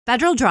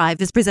Federal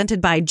Drive is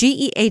presented by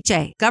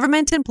GEHA,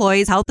 Government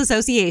Employees Health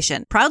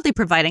Association, proudly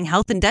providing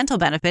health and dental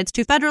benefits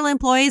to federal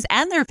employees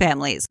and their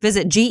families.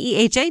 Visit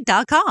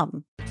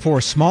GEHA.com. For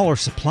smaller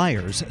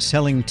suppliers,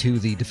 selling to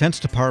the Defense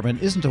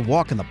Department isn't a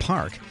walk in the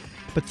park,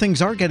 but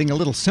things are getting a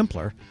little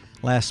simpler.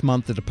 Last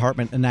month, the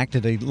department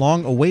enacted a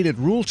long-awaited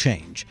rule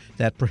change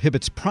that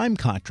prohibits prime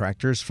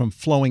contractors from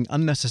flowing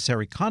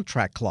unnecessary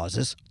contract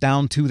clauses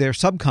down to their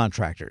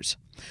subcontractors.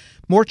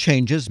 More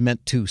changes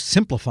meant to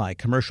simplify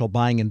commercial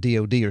buying in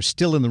DoD are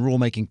still in the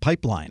rulemaking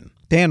pipeline.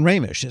 Dan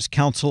Ramish is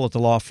counsel at the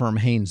law firm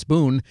Haynes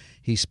Boone.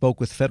 He spoke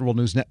with Federal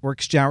News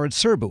Network's Jared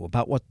Serbu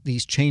about what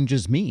these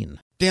changes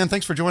mean. Dan,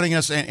 thanks for joining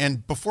us.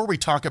 And before we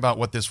talk about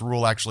what this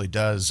rule actually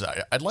does,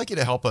 I'd like you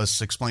to help us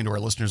explain to our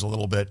listeners a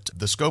little bit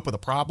the scope of the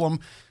problem.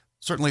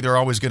 Certainly, there are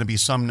always going to be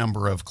some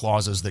number of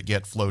clauses that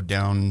get flowed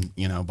down,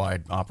 by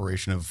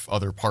operation of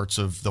other parts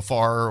of the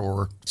FAR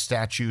or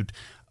statute.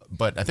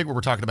 But I think what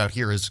we're talking about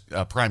here is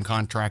prime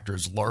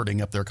contractors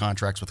larding up their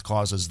contracts with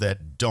clauses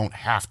that don't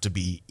have to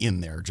be in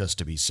there just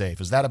to be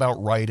safe. Is that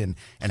about right? And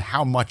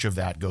how much of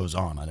that goes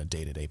on a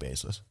day-to-day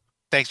basis?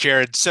 Thanks,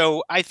 Jared.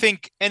 So I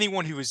think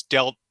anyone who has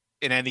dealt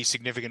in any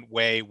significant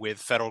way with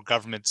federal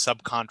government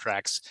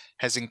subcontracts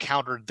has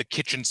encountered the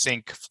kitchen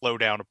sink flow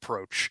down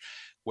approach,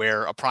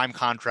 where a prime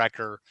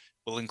contractor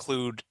will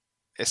include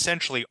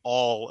essentially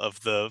all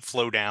of the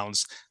flow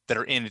downs that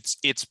are in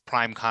its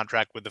prime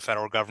contract with the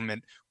federal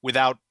government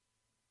without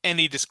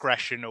any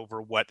discretion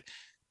over what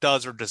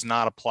does or does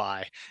not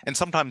apply. And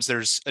sometimes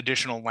there's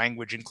additional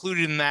language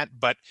included in that,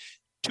 but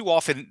too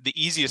often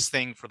the easiest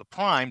thing for the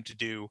prime to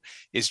do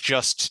is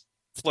just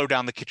flow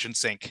down the kitchen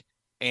sink.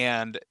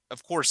 And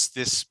of course,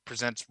 this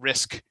presents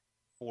risk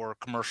for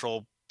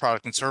commercial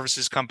product and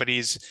services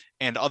companies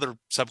and other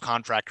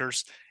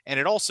subcontractors. And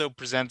it also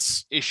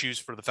presents issues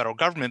for the federal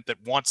government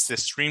that wants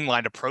this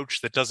streamlined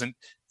approach that doesn't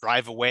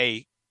drive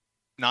away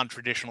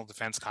non-traditional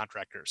defense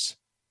contractors.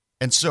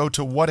 And so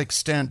to what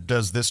extent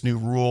does this new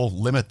rule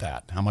limit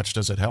that? How much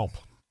does it help?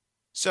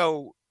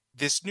 So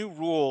this new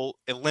rule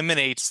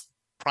eliminates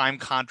prime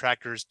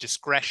contractors'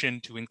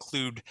 discretion to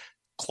include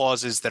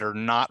clauses that are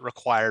not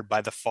required by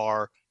the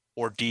FAR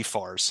or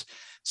DFARS.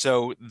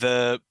 So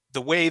the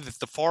way that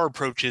the FAR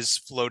approaches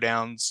flow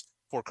downs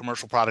for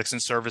commercial products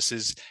and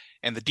services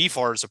and the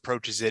DFARS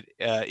approaches it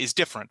is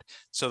different.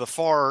 So the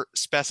FAR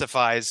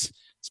specifies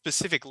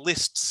specific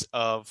lists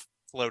of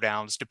flow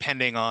downs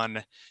depending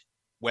on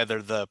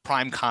whether the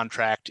prime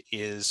contract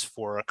is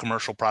for a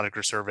commercial product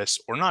or service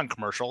or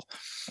non-commercial.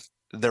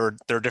 There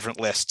are different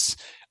lists.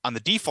 On the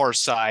DFARS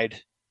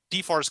side,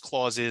 DFARS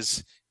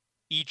clauses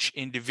each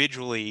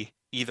individually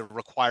either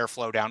require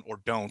flow down or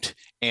don't,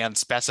 and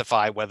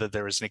specify whether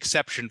there is an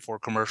exception for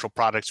commercial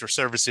products or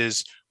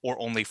services or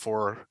only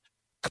for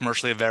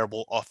commercially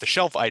available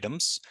off-the-shelf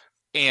items.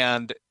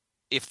 And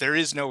if there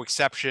is no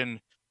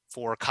exception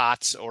for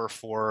COTS or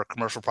for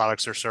commercial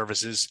products or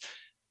services,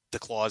 the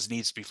clause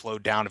needs to be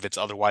flowed down if it's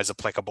otherwise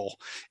applicable,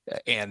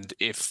 and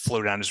if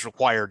flow down is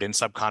required in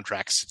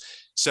subcontracts.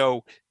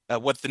 So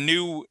what the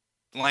new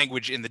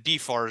language in the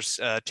DFARS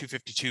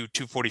 252,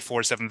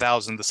 244,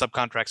 7000, the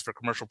subcontracts for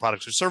commercial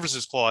products or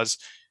services clause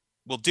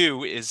will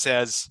do is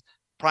says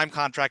prime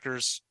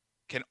contractors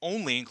can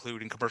only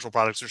include in commercial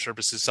products or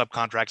services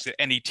subcontracts at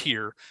any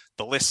tier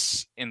the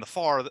lists in the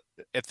FAR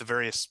at the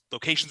various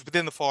locations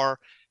within the FAR,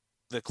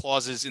 the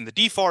clauses in the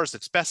DFARS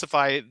that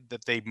specify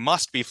that they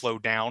must be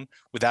flowed down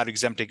without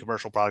exempting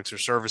commercial products or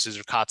services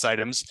or COTS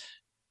items.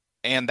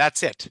 And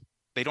that's it.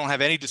 They don't have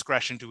any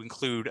discretion to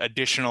include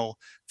additional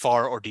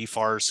FAR or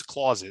DFARS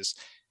clauses.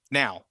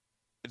 Now,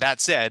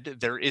 that said,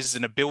 there is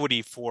an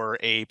ability for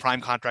a prime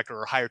contractor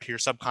or higher tier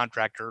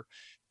subcontractor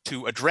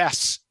to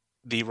address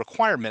the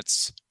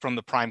requirements from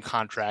the prime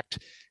contract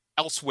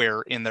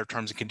elsewhere in their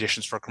terms and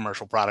conditions for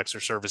commercial products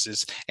or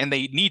services, and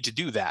they need to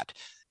do that.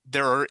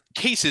 There are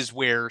cases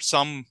where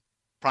some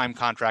prime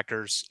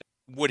contractors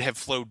would have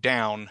flowed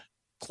down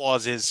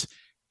clauses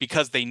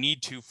because they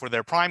need to for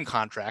their prime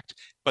contract,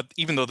 but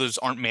even though those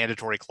aren't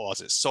mandatory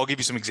clauses. So I'll give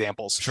you some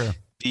examples. Sure.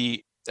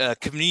 The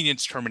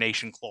convenience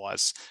termination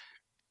clause.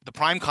 The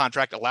prime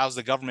contract allows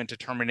the government to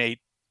terminate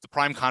the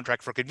prime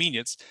contract for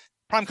convenience.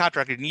 Prime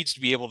contractor needs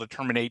to be able to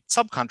terminate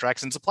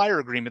subcontracts and supplier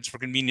agreements for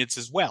convenience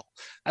as well.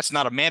 That's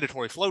not a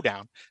mandatory flow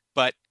down,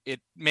 but it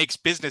makes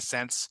business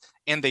sense,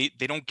 and they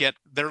don't get,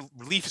 their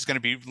relief is going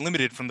to be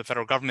limited from the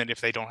federal government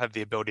if they don't have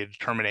the ability to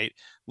terminate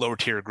lower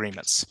tier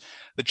agreements.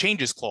 The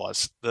changes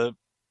clause, the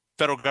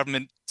federal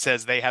government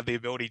says they have the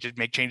ability to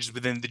make changes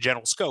within the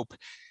general scope.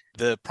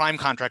 The prime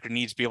contractor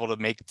needs to be able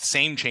to make the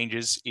same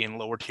changes in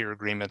lower tier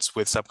agreements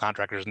with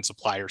subcontractors and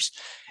suppliers.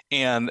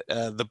 And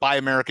the Buy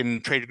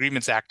American Trade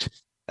Agreements Act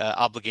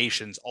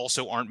obligations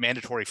also aren't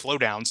mandatory flow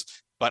downs,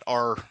 but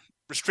are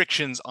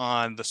restrictions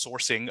on the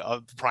sourcing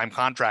of the prime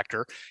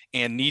contractor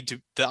and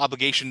the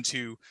obligation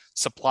to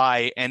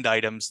supply end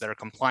items that are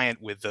compliant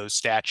with those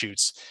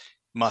statutes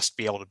must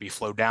be able to be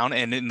flowed down.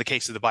 And in the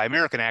case of the Buy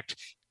American Act,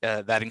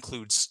 that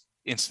includes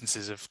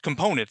instances of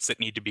components that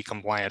need to be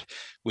compliant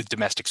with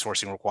domestic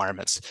sourcing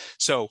requirements.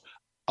 So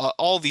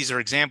all these are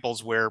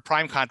examples where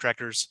prime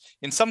contractors,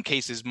 in some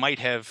cases, might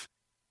have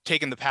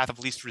taken the path of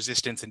least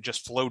resistance and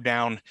just flowed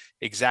down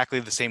exactly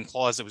the same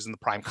clause that was in the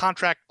prime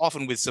contract,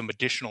 often with some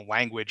additional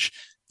language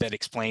that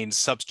explains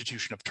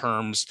substitution of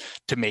terms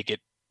to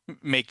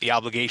make the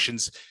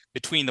obligations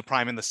between the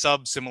prime and the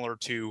sub similar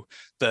to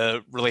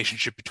the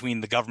relationship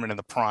between the government and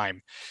the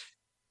prime.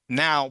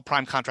 Now,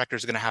 prime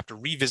contractors are going to have to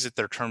revisit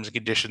their terms and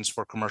conditions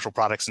for commercial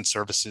products and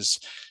services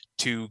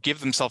to give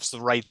themselves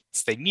the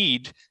rights they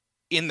need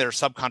in their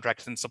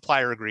subcontract and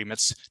supplier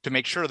agreements to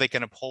make sure they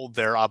can uphold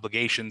their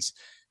obligations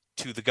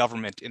to the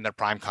government in their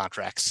prime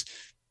contracts.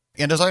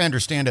 And as I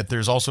understand it,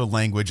 there's also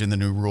language in the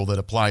new rule that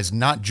applies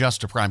not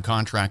just to prime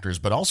contractors,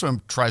 but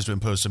also tries to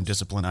impose some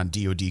discipline on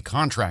DoD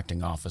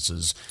contracting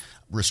offices,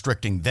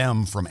 restricting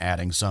them from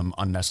adding some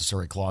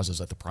unnecessary clauses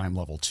at the prime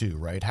level too,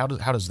 right? How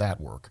does that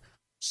work?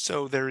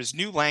 So there is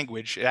new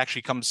language. It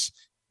actually comes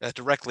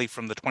directly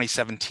from the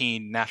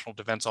 2017 National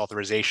Defense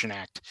Authorization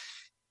Act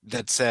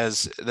that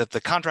says that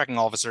the contracting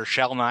officer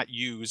shall not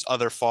use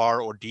other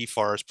FAR or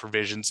DFARS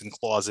provisions and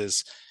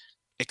clauses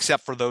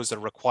except for those that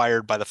are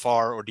required by the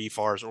FAR or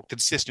DFARS or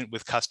consistent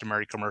with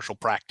customary commercial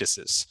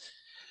practices.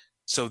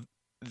 So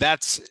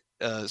that's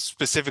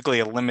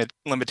specifically a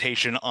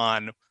limitation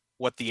on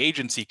what the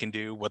agency can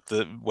do, what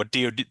the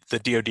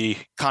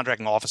DoD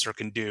contracting officer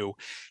can do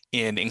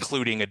in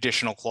including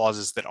additional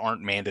clauses that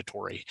aren't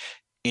mandatory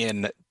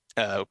in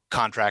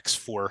contracts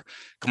for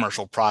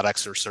commercial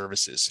products or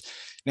services.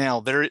 Now,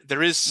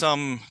 there is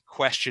some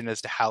question as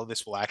to how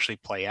this will actually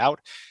play out.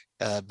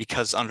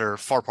 Because under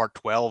FAR Part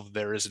 12,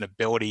 there is an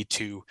ability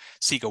to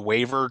seek a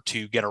waiver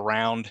to get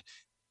around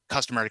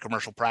customary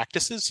commercial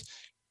practices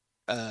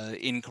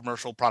in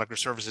commercial product or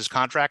services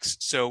contracts.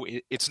 So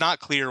it's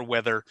not clear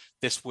whether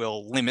this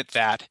will limit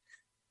that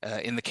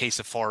in the case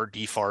of FAR or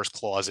DFARS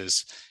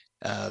clauses.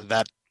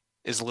 That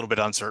is a little bit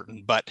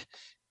uncertain, but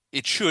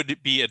it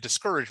should be a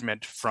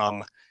discouragement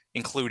from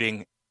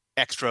including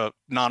extra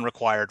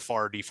non-required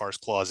FAR or DFARS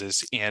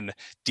clauses in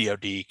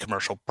DoD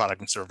commercial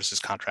product and services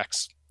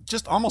contracts.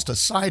 Just almost a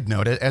side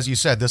note, as you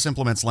said, this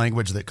implements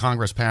language that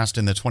Congress passed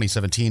in the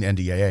 2017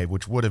 NDAA,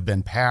 which would have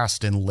been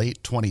passed in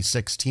late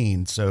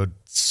 2016. So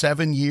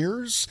 7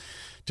 years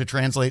to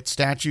translate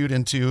statute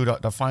into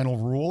the final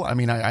rule. I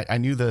mean, I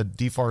knew the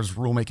DFARS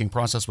rulemaking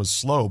process was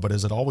slow, but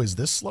is it always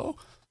this slow?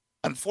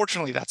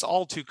 Unfortunately, that's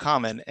all too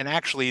common. And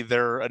actually,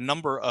 there are a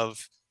number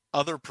of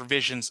other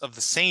provisions of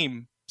the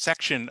same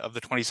section of the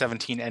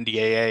 2017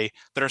 NDAA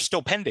that are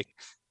still pending.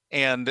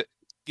 And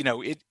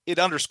it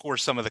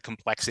underscores some of the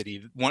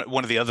complexity.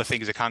 One of the other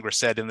things that Congress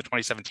said in the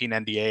 2017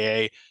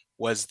 NDAA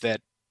was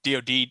that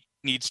DoD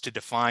needs to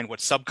define what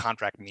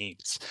subcontract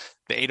means.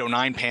 The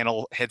 809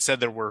 panel had said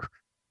there were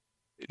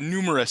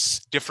numerous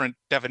different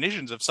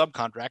definitions of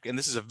subcontract, and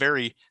this is a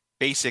very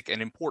basic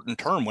and important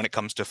term when it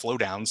comes to flow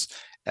downs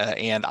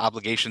and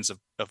obligations of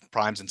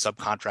primes and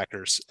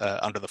subcontractors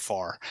under the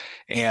FAR.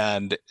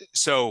 And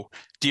so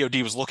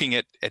DoD was looking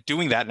at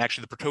doing that, and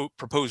actually the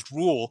proposed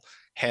rule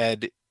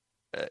had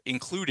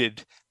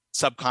included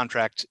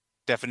subcontract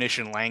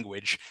definition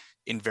language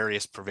in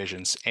various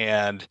provisions.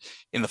 And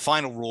in the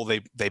final rule,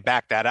 they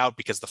backed that out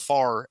because the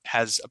FAR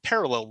has a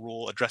parallel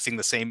rule addressing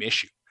the same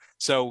issue.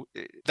 So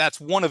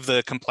that's one of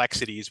the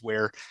complexities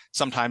where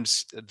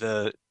sometimes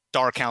the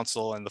DAR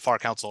Council and the FAR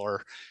Council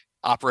are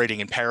operating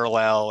in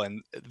parallel,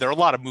 and there are a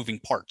lot of moving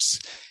parts.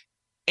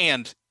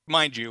 And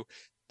mind you,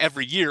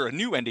 every year a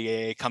new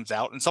NDAA comes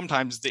out, and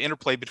sometimes the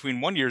interplay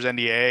between one year's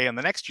NDAA and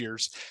the next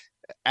year's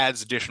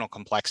adds additional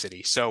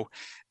complexity. So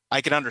I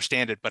can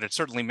understand it, but it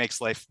certainly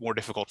makes life more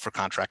difficult for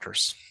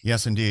contractors.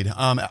 Yes, indeed.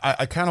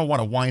 I kind of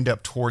want to wind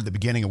up toward the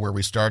beginning of where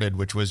we started,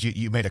 which was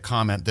you made a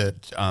comment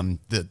that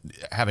that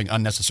having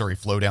unnecessary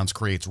flowdowns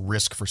creates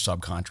risk for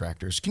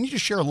subcontractors. Can you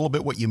just share a little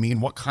bit what you mean?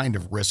 What kind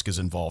of risk is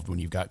involved when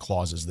you've got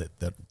clauses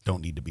that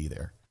don't need to be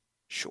there?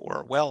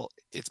 Sure. Well,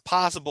 it's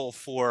possible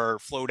for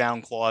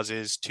flowdown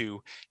clauses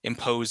to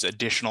impose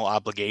additional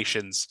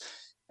obligations,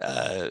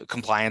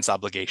 compliance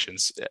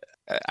obligations.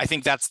 I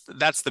think that's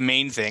the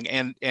main thing.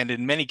 And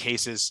in many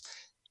cases,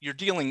 you're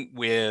dealing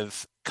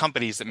with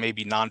companies that may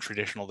be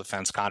non-traditional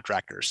defense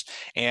contractors,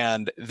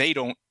 and they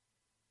don't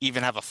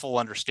even have a full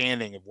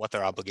understanding of what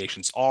their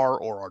obligations are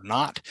or are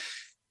not.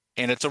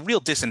 And it's a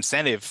real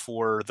disincentive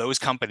for those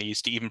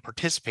companies to even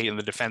participate in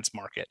the defense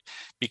market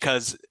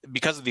because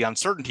of the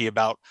uncertainty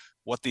about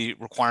what the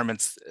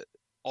requirements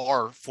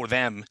are for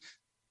them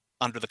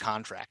under the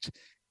contract.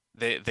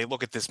 They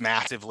look at this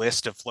massive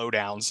list of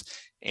flowdowns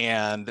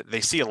and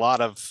they see a lot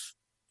of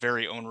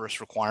very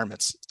onerous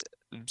requirements,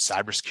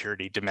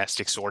 cybersecurity,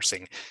 domestic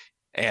sourcing,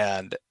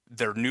 and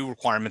there are new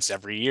requirements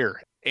every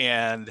year.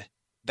 And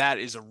that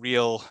is a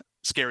real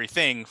scary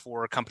thing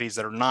for companies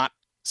that are not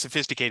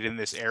sophisticated in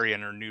this area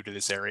and are new to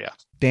this area.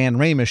 Dan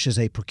Ramish is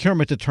a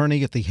procurement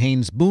attorney at the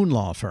Haynes Boone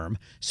law firm,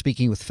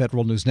 speaking with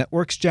Federal News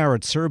Network's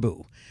Jared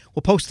Serbu.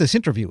 We'll post this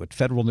interview at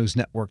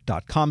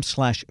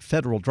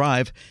federalnewsnetwork.com/Federal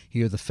Drive.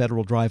 Hear the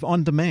Federal Drive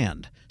on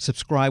demand.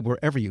 Subscribe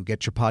wherever you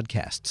get your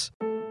podcasts.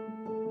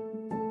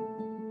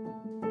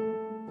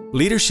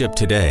 Leadership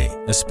today,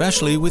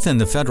 especially within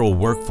the federal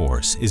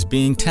workforce, is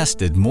being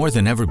tested more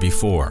than ever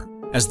before.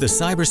 As the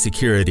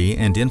Cybersecurity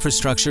and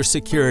Infrastructure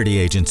Security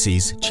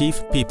Agency's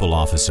Chief People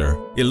Officer,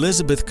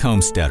 Elizabeth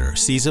Comstetter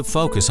sees a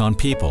focus on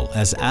people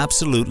as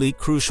absolutely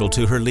crucial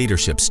to her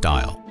leadership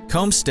style.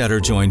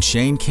 Comstetter joined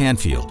Shane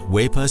Canfield,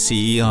 WEPA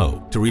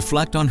CEO, to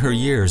reflect on her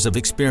years of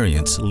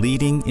experience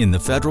leading in the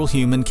federal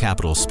human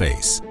capital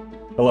space.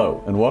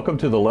 Hello, and welcome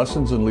to the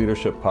Lessons in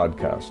Leadership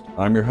podcast.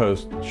 I'm your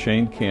host,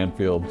 Shane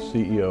Canfield,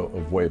 CEO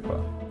of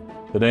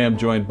WEPA. Today I'm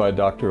joined by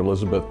Dr.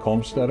 Elizabeth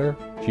Comstetter,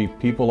 Chief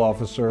People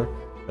Officer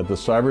at the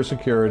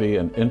Cybersecurity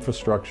and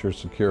Infrastructure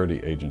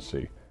Security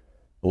Agency.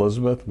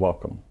 Elizabeth,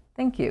 welcome.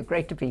 Thank you.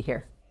 Great to be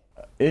here.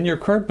 In your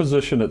current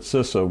position at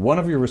CISA, one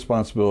of your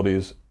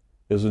responsibilities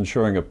is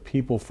ensuring a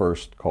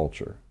people-first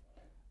culture.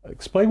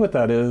 Explain what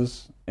that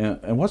is,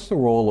 and what's the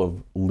role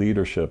of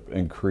leadership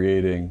in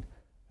creating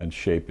and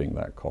shaping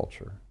that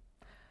culture?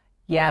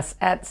 Yes,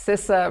 at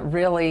CISA,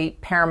 really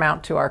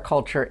paramount to our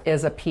culture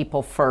is a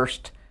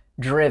people-first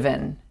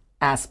driven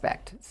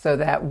aspect, so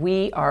that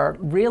we are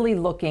really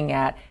looking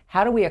at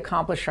how do we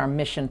accomplish our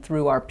mission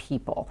through our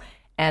people.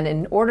 And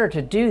in order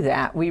to do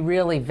that, we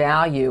really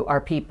value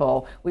our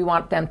people. We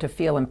want them to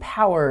feel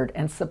empowered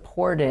and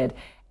supported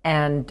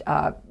and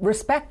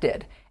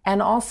respected, and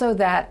also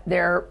that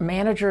their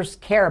managers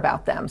care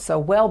about them. So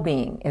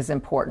well-being is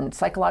important.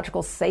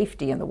 Psychological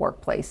safety in the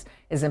workplace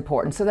is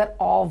important, so that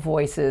all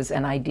voices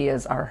and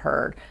ideas are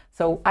heard.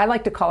 So I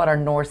like to call it our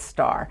North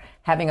Star.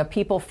 Having a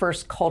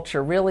people-first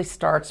culture really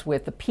starts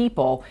with the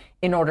people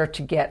in order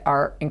to get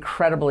our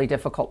incredibly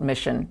difficult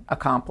mission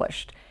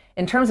accomplished.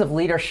 In terms of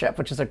leadership,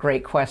 which is a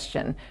great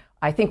question,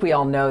 I think we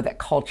all know that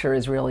culture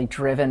is really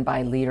driven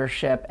by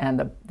leadership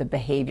and the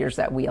behaviors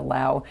that we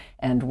allow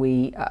and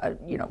we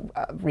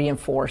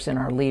reinforce in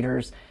our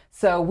leaders.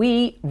 So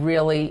we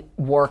really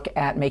work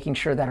at making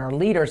sure that our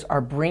leaders are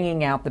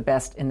bringing out the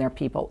best in their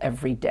people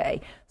every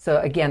day. So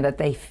again, that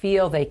they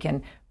feel they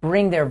can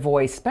bring their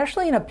voice,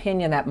 especially an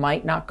opinion that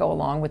might not go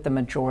along with the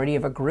majority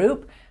of a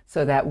group,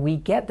 so that we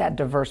get that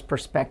diverse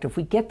perspective,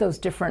 we get those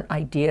different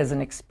ideas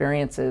and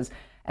experiences.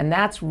 And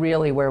that's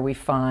really where we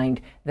find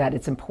that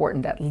it's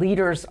important that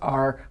leaders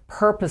are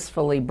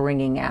purposefully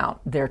bringing out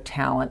their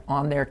talent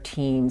on their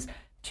teams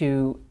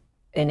to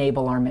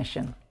enable our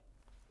mission.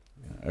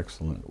 Yeah,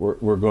 excellent.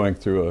 We're going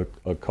through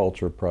a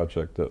culture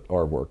project at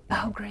our work.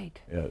 Oh, great.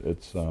 Yeah,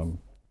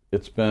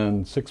 it's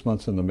been 6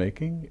 months in the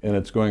making, and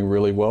it's going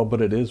really well,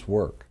 but it is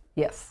work.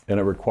 Yes. And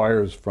it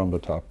requires from the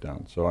top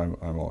down. So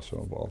I'm also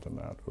involved in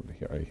that.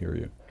 I hear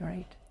you.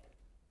 Great.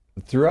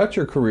 Throughout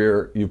your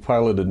career, you've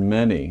piloted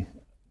many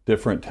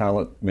different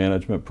talent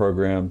management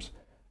programs,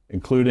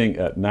 including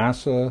at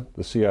NASA,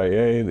 the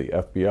CIA, the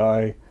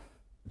FBI,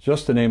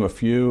 just to name a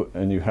few,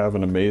 and you have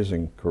an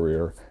amazing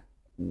career.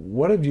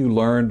 What have you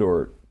learned,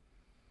 or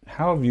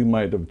how have you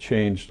might have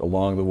changed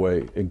along the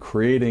way in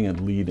creating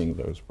and leading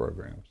those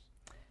programs?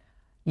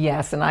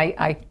 Yes, and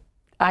I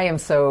am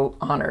so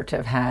honored to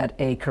have had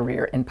a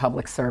career in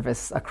public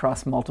service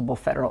across multiple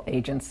federal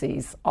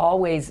agencies,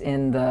 always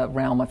in the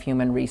realm of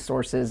human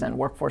resources and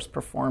workforce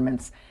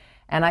performance.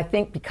 And I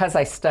think because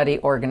I study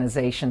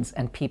organizations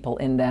and people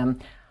in them,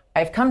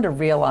 I've come to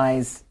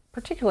realize,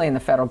 particularly in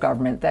the federal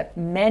government, that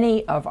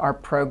many of our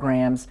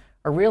programs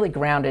are really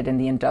grounded in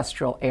the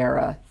industrial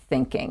era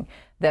thinking,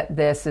 that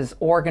this is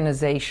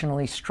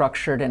organizationally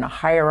structured in a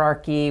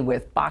hierarchy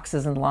with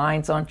boxes and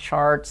lines on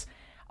charts,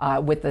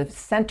 with the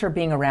center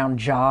being around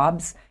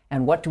jobs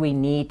and what do we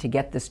need to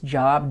get this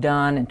job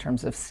done in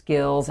terms of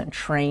skills and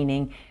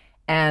training.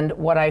 And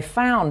what I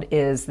found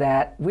is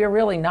that we're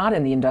really not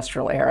in the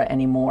industrial era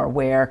anymore,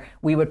 where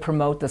we would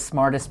promote the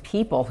smartest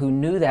people who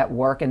knew that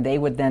work, and they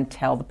would then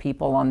tell the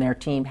people on their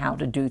team how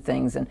to do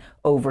things and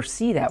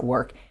oversee that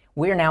work.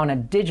 We're now in a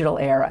digital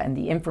era and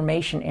the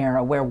information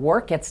era, where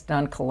work gets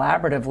done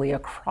collaboratively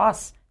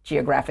across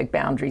geographic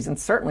boundaries and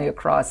certainly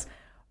across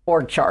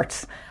org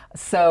charts.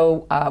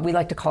 So we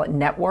like to call it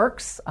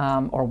networks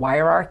or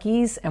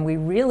hierarchies, and we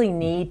really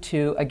need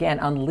to, again,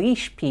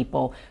 unleash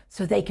people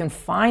so they can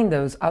find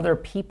those other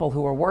people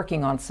who are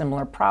working on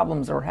similar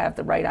problems or have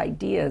the right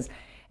ideas.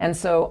 And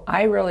so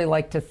I really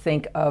like to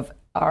think of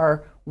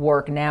our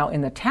work now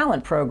in the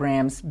talent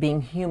programs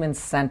being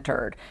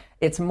human-centered.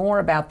 It's more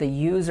about the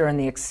user and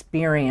the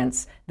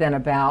experience than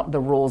about the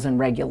rules and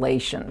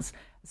regulations.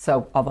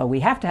 So although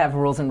we have to have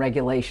rules and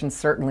regulations,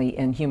 certainly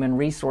in human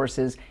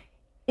resources,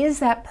 is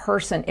that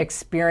person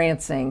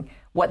experiencing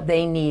what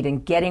they need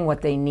and getting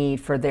what they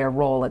need for their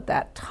role at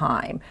that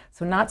time?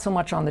 So not so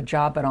much on the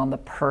job, but on the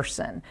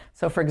person.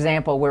 So for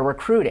example, we're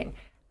recruiting.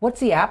 What's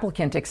the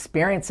applicant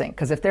experiencing?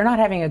 Because if they're not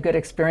having a good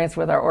experience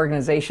with our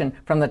organization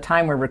from the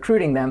time we're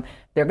recruiting them,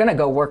 they're going to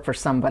go work for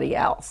somebody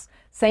else.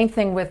 Same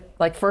thing with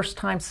like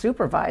first-time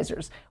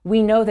supervisors.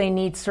 We know they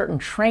need certain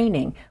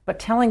training, but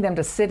telling them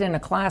to sit in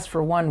a class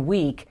for 1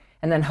 week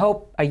and then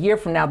hope a year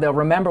from now they'll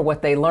remember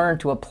what they learned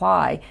to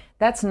apply,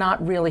 that's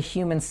not really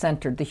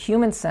human-centered. The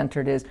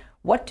human-centered is,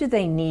 What do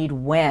they need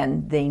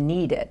when they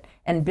need it?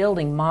 And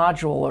building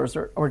modules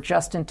or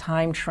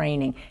just-in-time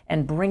training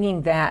and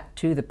bringing that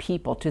to the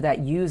people, to that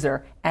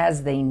user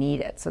as they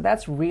need it. So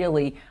that's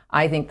really,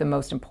 I think, the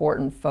most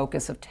important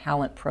focus of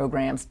talent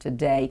programs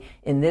today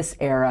in this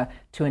era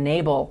to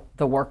enable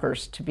the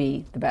workers to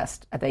be the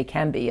best they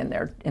can be in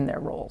their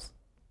roles.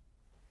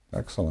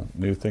 Excellent.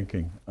 New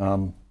thinking.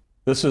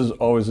 This is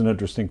always an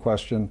interesting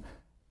question.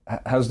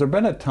 Has there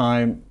been a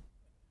time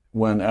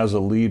when, as a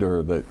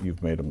leader, that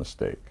you've made a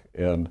mistake?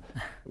 And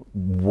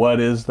what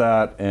is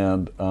that?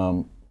 And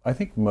I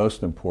think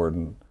most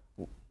important,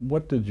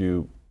 what did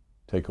you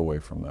take away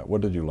from that?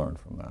 What did you learn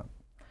from that?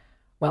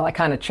 Well, I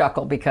kind of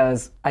chuckle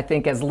because I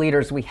think as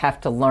leaders we have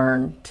to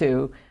learn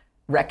to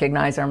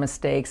recognize our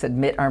mistakes,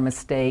 admit our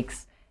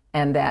mistakes,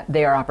 and that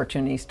they are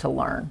opportunities to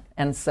learn.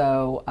 And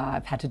so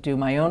I've had to do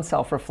my own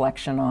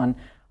self-reflection on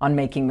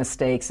making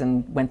mistakes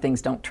and when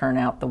things don't turn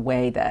out the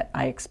way that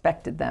I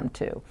expected them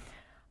to.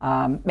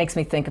 Makes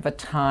me think of a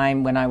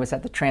time when I was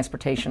at the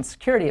Transportation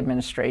Security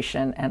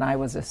Administration and I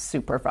was a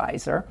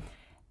supervisor,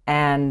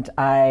 and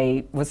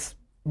I was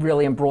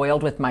really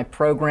embroiled with my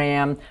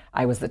program.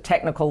 I was the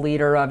technical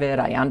leader of it.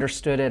 I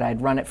understood it.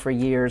 I'd run it for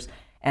years,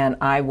 and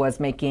I was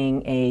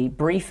making a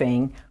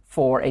briefing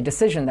for a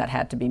decision that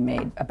had to be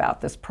made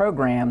about this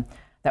program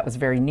that was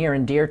very near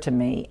and dear to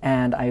me.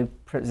 And I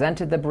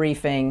presented the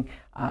briefing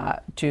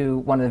to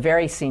one of the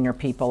very senior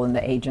people in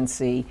the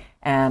agency,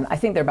 and I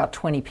think there were about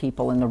 20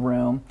 people in the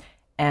room.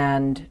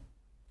 And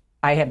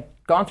I had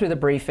gone through the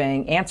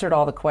briefing, answered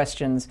all the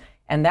questions,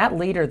 and that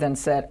leader then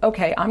said,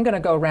 okay, I'm going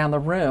to go around the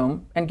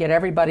room and get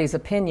everybody's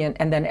opinion,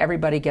 and then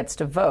everybody gets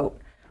to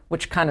vote,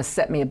 which kind of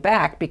set me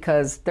aback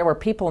because there were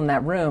people in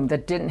that room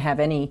that didn't have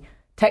any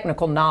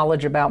technical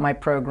knowledge about my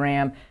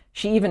program.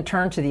 She even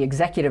turned to the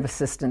executive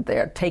assistant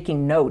there,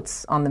 taking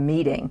notes on the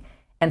meeting,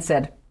 and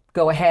said,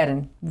 go ahead,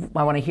 and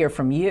I want to hear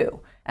from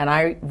you. And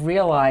I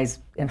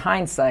realized, in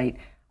hindsight,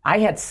 I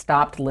had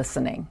stopped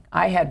listening.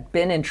 I had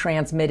been in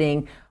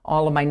transmitting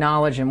all of my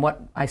knowledge and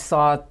what I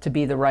saw to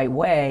be the right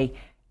way,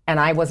 and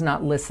I was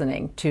not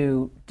listening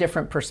to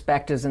different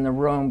perspectives in the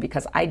room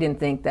because I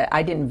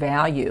didn't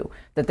value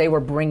that they were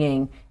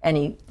bringing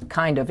any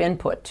kind of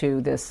input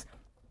to this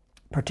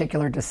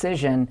particular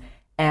decision.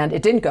 And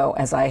it didn't go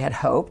as I had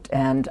hoped,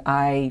 and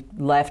I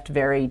left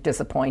very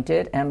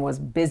disappointed and was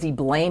busy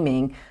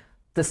blaming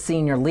the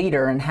senior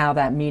leader and how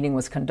that meeting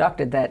was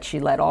conducted, that she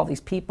let all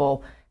these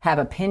people have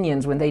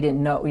opinions when they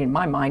didn't know, in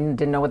my mind,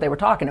 didn't know what they were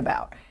talking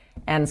about.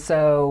 And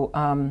so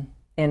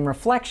in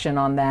reflection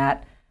on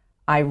that,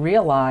 I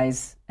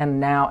realize, and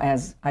now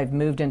as I've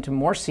moved into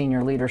more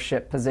senior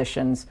leadership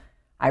positions,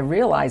 I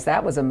realize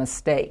that was a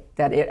mistake,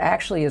 that it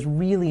actually is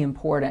really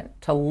important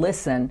to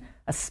listen,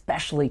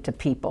 especially to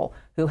people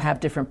who have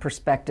different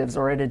perspectives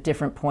or at a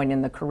different point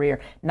in the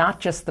career, not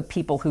just the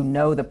people who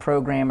know the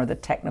program or the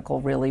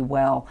technical really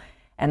well.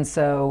 And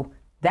so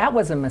that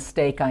was a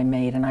mistake I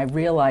made, and I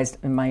realized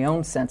in my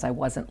own sense I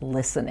wasn't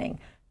listening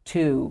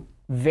to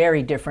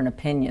very different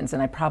opinions,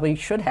 and I probably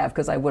should have,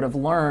 because I would have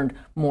learned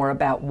more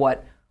about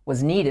what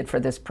was needed for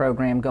this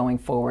program going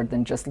forward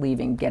than just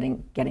leaving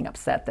getting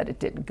upset that it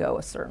didn't go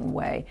a certain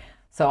way.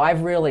 So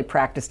I've really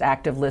practiced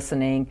active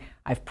listening.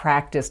 I've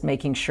practiced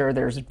making sure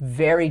there's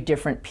very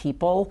different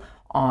people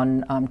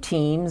on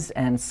teams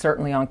and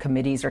certainly on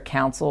committees or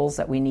councils,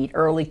 that we need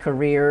early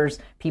careers,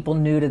 people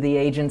new to the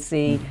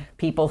agency,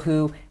 people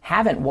who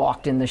haven't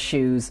walked in the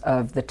shoes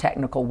of the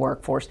technical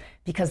workforce,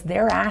 because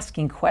they're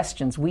asking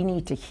questions we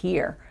need to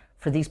hear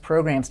for these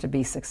programs to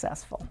be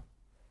successful.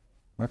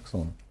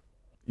 Excellent.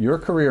 Your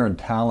career in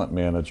talent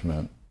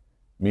management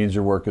means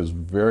your work is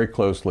very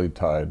closely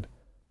tied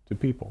to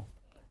people.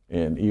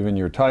 And even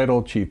your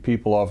title, Chief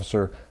People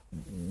Officer,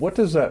 what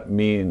does that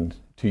mean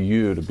to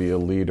you to be a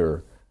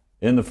leader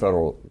in the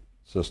federal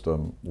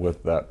system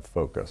with that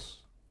focus?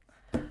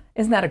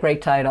 Isn't that a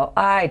great title?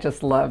 I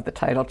just love the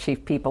title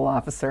Chief People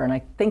Officer, and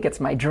I think it's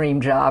my dream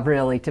job,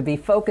 really, to be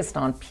focused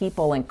on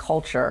people and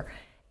culture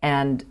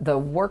and the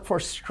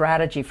workforce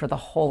strategy for the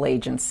whole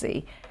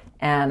agency.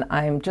 And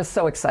I'm just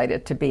so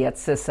excited to be at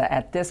CISA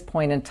at this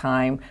point in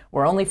time.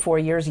 We're only 4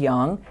 years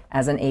young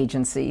as an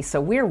agency,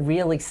 so we're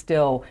really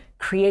still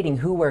creating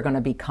who we're going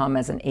to become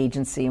as an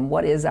agency and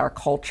what is our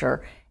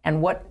culture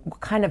and what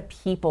kind of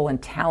people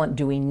and talent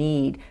do we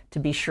need to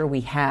be sure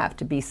we have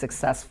to be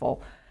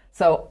successful.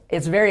 So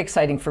it's very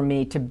exciting for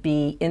me to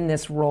be in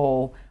this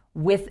role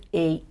with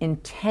a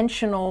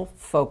intentional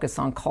focus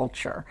on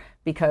culture,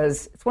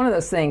 because it's one of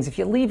those things, if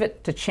you leave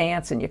it to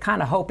chance and you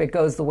kind of hope it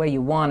goes the way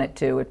you want it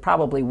to, it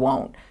probably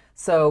won't.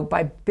 So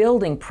by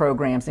building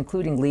programs,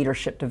 including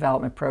leadership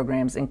development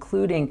programs,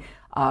 including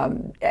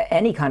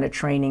any kind of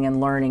training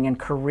and learning and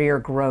career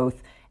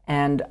growth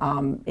and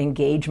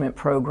engagement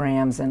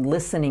programs and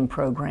listening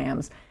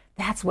programs,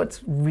 that's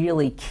what's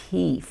really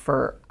key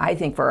for, I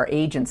think, for our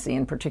agency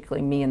and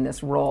particularly me in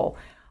this role.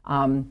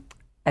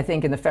 I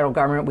think in the federal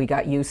government, we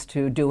got used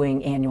to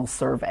doing annual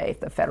survey,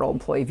 the Federal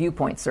Employee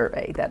Viewpoint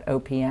Survey that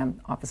OPM,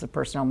 Office of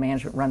Personnel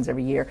Management, runs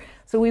every year.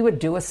 So we would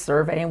do a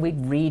survey and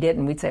we'd read it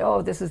and we'd say,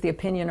 oh, this is the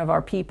opinion of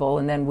our people.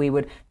 And then we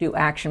would do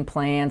action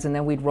plans and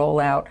then we'd roll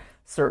out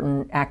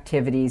certain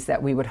activities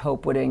that we would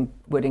hope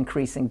would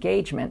increase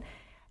engagement.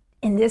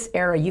 In this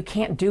era, you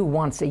can't do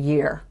once a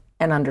year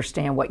and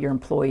understand what your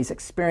employees'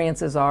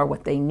 experiences are,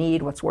 what they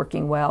need, what's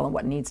working well, and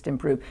what needs to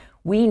improve.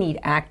 We need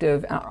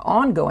active,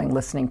 ongoing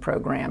listening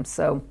programs.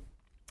 So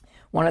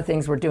one of the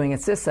things we're doing at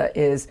CISA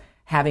is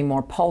having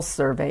more pulse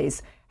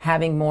surveys,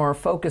 having more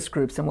focus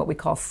groups and what we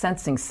call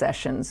sensing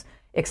sessions,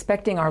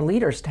 expecting our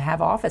leaders to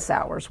have office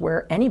hours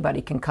where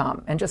anybody can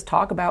come and just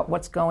talk about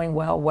what's going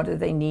well, what do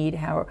they need,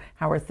 how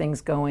are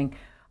things going,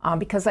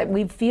 because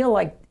we feel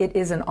like it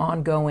is an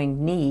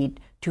ongoing need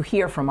to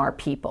hear from our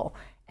people.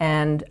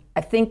 And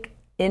I think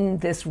in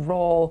this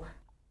role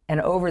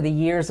and over the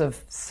years of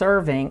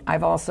serving,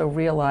 I've also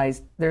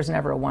realized there's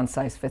never a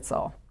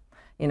one-size-fits-all.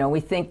 You know,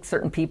 we think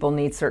certain people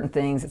need certain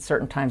things at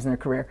certain times in their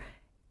career.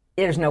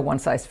 There's no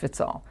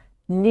one-size-fits-all.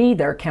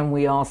 Neither can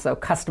we also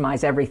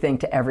customize everything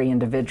to every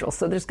individual.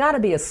 So there's got to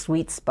be a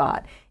sweet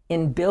spot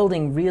in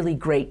building really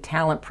great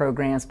talent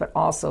programs, but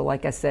also,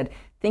 like I said,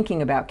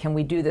 thinking about, can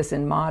we do this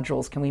in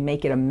modules? Can we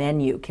make it a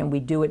menu? Can we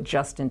do it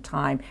just in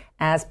time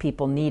as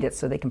people need it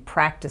so they can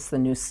practice the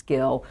new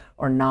skill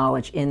or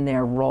knowledge in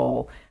their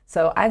role?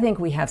 So I think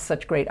we have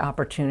such great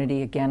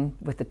opportunity, again,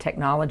 with the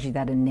technology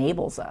that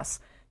enables us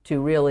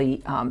to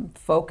really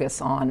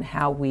focus on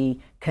how we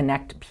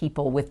connect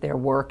people with their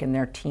work and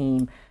their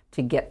team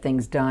to get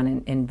things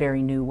done in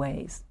very new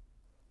ways.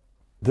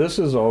 This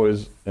is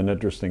always an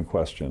interesting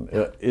question.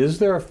 Is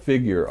there a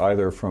figure,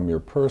 either from your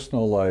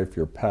personal life,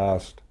 your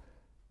past,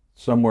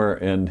 somewhere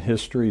in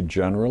history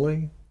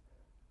generally,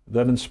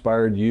 that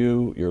inspired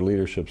you, your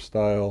leadership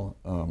style,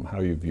 how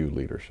you view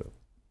leadership?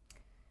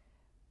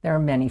 There are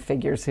many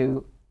figures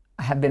who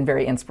have been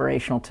very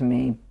inspirational to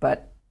me,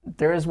 but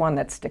there is one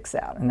that sticks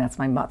out, and that's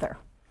my mother,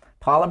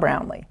 Paula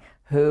Brownlee,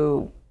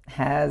 who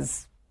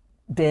has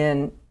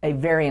been a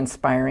very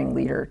inspiring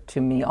leader to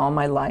me all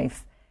my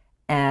life.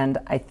 And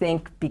I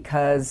think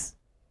because,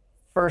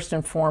 first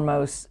and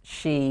foremost,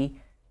 she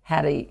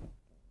had a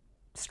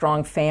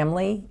strong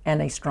family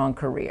and a strong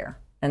career.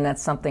 And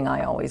that's something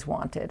I always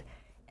wanted.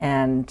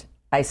 And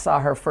I saw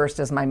her first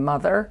as my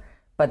mother,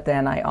 but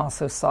then I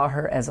also saw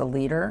her as a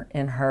leader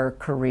in her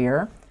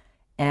career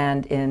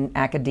and in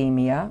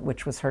academia,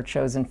 which was her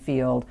chosen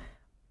field.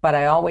 But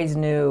I always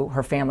knew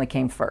her family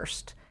came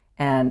first.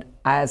 And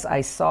as I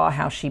saw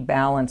how she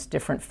balanced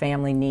different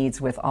family needs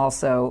with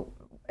also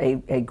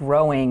a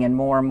growing and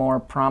more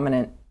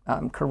prominent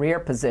career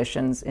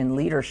positions in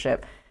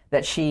leadership,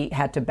 that she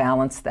had to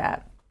balance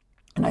that.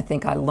 And I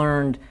think I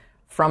learned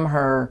from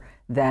her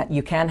that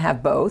you can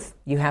have both.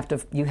 You have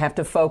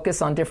to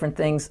focus on different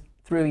things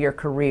through your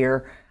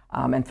career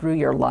and through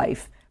your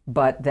life,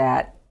 but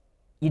that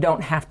you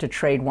don't have to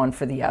trade one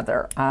for the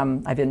other.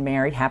 I've been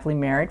happily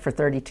married for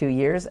 32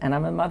 years, and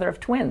I'm a mother of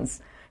twins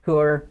who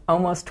are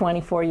almost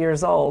 24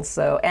 years old.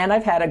 And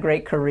I've had a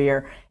great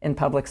career in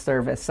public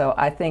service. So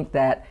I think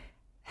that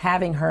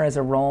having her as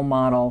a role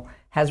model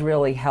has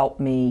really helped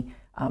me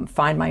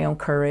find my own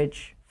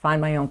courage, find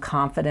my own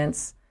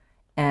confidence,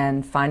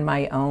 and find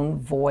my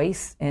own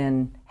voice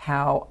in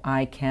how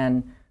I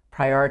can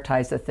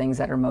prioritize the things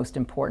that are most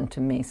important to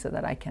me so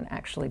that I can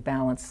actually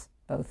balance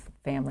both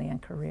family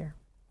and career.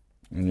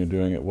 And you're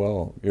doing it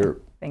well.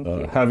 Thank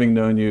you. Having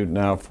known you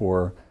now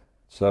for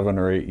 7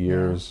 or 8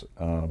 years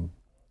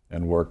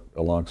and worked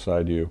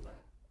alongside you,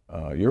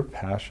 your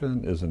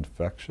passion is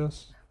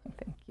infectious.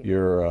 Thank you.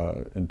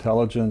 Your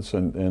intelligence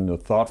and the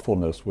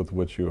thoughtfulness with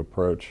which you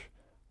approach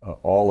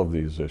all of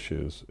these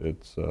issues,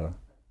 it's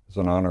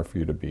an honor for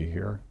you to be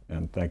here,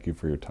 and thank you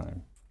for your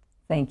time.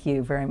 Thank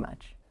you very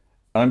much.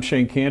 I'm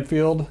Shane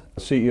Canfield,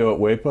 CEO at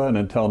WEPA, and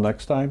until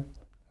next time,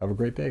 have a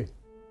great day.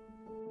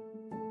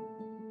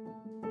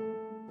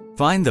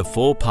 Find the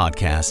full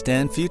podcast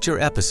and future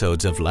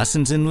episodes of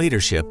Lessons in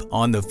Leadership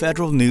on the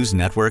Federal News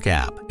Network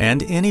app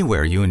and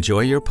anywhere you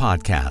enjoy your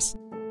podcasts.